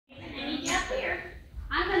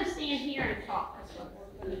in here and talk. That's what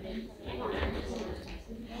we're going to do. Hang on.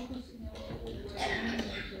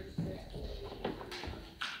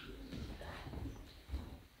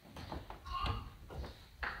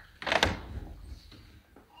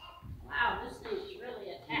 Wow, this thing's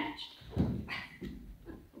really attached.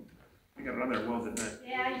 I got it on there well, didn't I?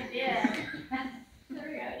 Yeah, you did. There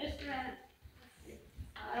we go. Just a minute.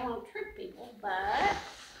 I don't want to trip people, but.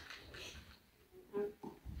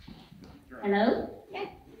 Hello? Yeah.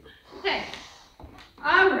 Okay.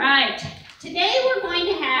 All right. Today we're going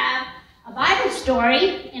to have a Bible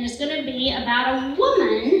story, and it's going to be about a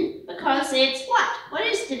woman because it's what? What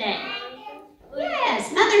is today?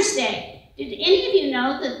 Yes, Mother's Day. Did any of you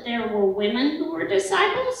know that there were women who were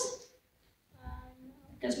disciples?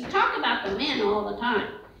 Because we talk about the men all the time.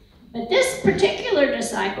 But this particular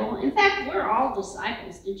disciple, in fact, we're all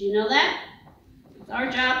disciples. Did you know that? It's our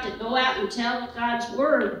job to go out and tell God's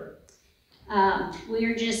word.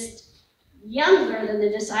 We're just younger than the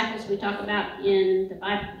disciples we talk about in the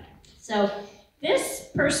Bible. So this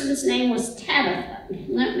person's name was Tabitha.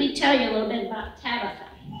 Let me tell you a little bit about Tabitha.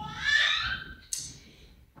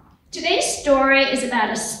 Today's story is about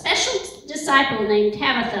a special disciple named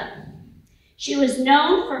Tabitha. She was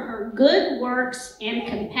known for her good works and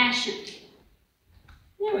compassion.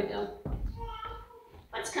 There we go.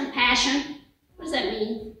 What's compassion? What does that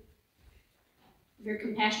mean? If you're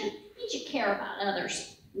compassionate, it means you care about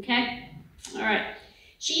others, okay? All right.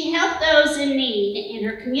 She helped those in need in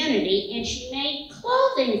her community, and she made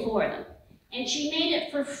clothing for them. And she made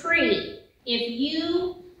it for free. If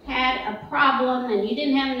you had a problem and you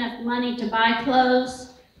didn't have enough money to buy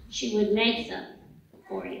clothes, she would make them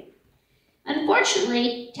for you.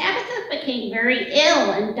 Unfortunately, Tabitha became very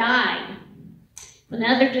ill and died. When the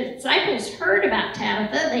other disciples heard about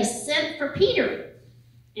Tabitha, they sent for Peter.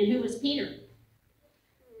 And who was Peter?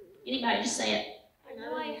 Anybody, just say it. I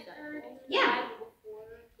know I heard. Yeah.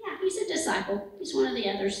 Yeah, he's a disciple. He's one of the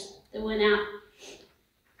others that went out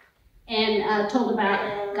and told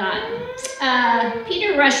about God.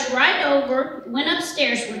 Peter rushed right over, went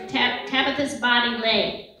upstairs where Tabitha's body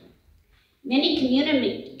lay.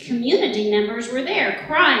 Many community members were there,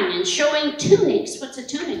 crying and showing tunics. What's a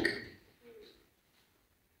tunic?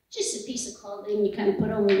 Just a piece of clothing you kind of put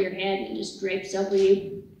over your head and it just drapes over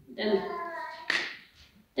you.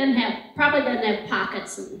 Probably doesn't have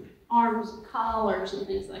pockets and arms and collars and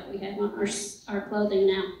things like we have on our clothing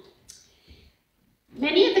now.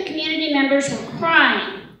 Many of the community members were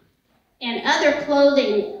crying and other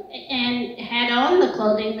clothing and had on the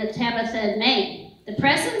clothing that Tabitha had made. The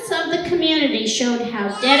presence of the community showed how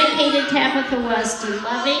dedicated Tabitha was to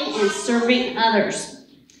loving and serving others.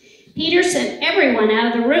 Peter sent everyone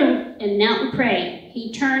out of the room and knelt and prayed.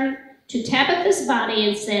 He turned to Tabitha's body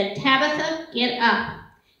and said, "Tabitha, get up."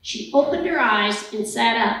 She opened her eyes and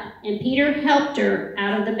sat up, and Peter helped her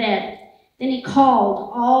out of the bed. Then he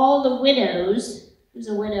called all the widows. Who's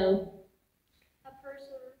a widow? A person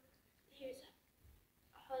whose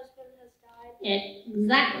husband has died.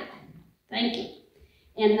 Exactly. Thank you.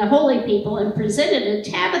 And the holy people, and presented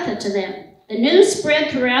Tabitha to them. The news spread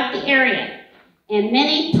throughout the area, and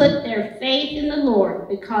many put their faith in the Lord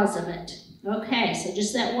because of it. Okay, so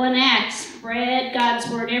just that one act spread God's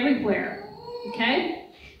word everywhere. Okay?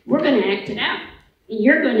 We're going to act it out, and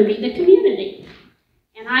you're going to be the community.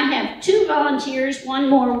 And I have 2 volunteers, one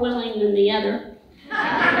more willing than the other.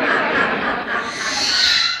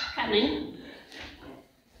 Coming.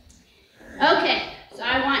 Okay, so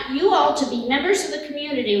I want you all to be members of the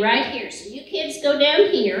community right here. So you kids go down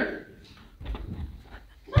here.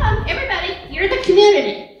 Come on, everybody, you're the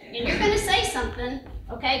community. And you're going to say something,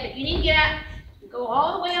 okay, but you need to get out and go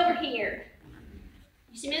all the way over here.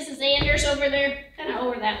 You see Mrs. Anders over there? Kind of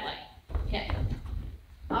over that way. Okay.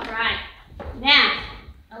 All right. Now,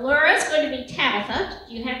 Allura's going to be Tabitha.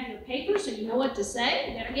 Do you have your papers so you know what to say?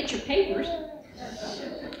 You better get your papers.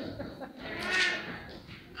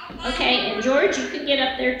 Okay, and George, you can get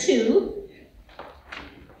up there too.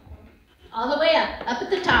 All the way up at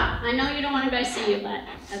the top. I know you don't want anybody to see you, but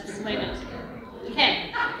that's the way it goes.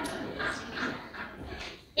 Okay.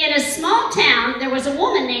 In a small town, there was a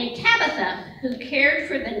woman named Tabitha who cared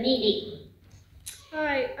for the needy.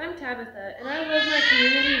 Hi, I'm Tabitha, and I love my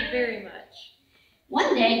community very much.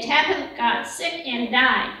 One day, Tabitha got sick and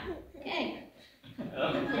died. Okay.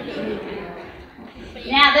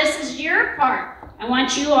 Now, this is your part. I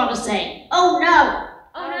want you all to say, "Oh no!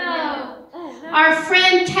 Oh no! Oh, no. Our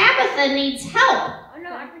friend Tabitha needs help." Oh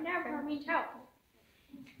no! Our friend Tabitha needs help.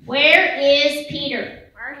 Where is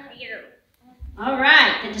Peter? Where's Peter? All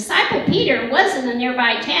right, the disciple Peter was in a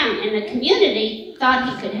nearby town, and the community thought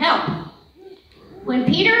he could help. When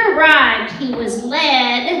Peter arrived, he was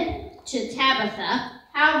led to Tabitha.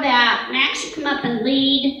 How about Max, you come up and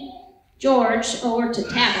lead George over to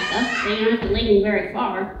Tabitha. So you don't have to lead him very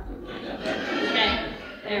far. Okay,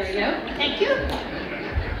 there we go. Thank you.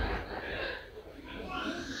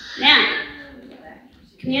 Now,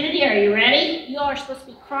 community, are you ready? You are supposed to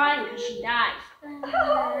be crying because she died.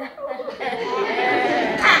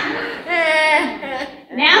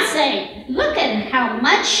 Now say, look at how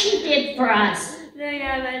much she did for us. All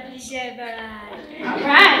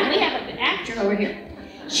right, we have an actor over here.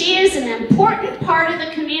 She is an important part of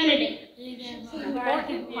the community.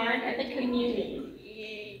 Important part of the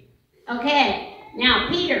community. Okay, now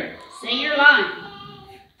Peter, say your line.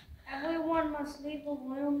 Everyone must leave the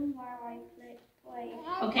room while I play.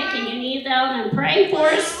 Okay, can you kneel down and pray for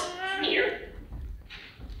us, Peter?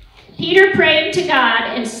 Peter prayed to God,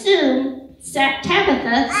 and soon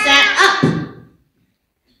Tabitha sat up.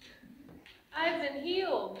 I've been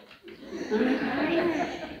healed.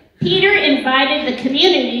 Peter invited the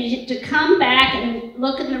community to come back and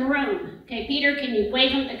look in the room. Okay, Peter, can you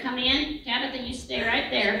wave them to come in? Tabitha, you stay right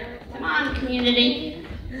there. Come on, community.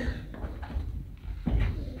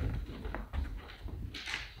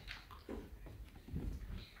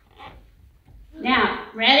 Now,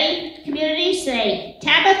 ready, community? Say,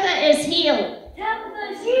 Tabitha is healed.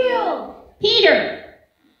 Tabitha is healed. Peter.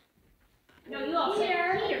 No, you all say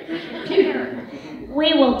Peter. Peter.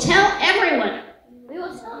 We will tell everyone. We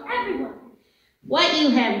will tell everyone What you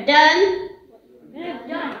have done. what you have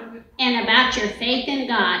done. And about your faith in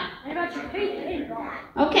God. And about your faith in God.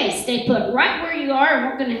 Okay, stay put right where you are, and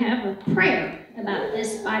we're going to have a prayer about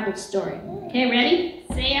this Bible story. Okay, ready?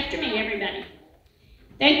 Say after me, everybody.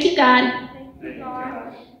 Thank you, God,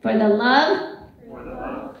 for the love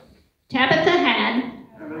Tabitha had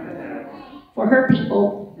for her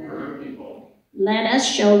people. Let us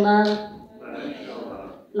show love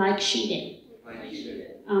like she did.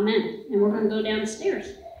 Amen. And we're going to go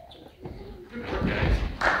downstairs.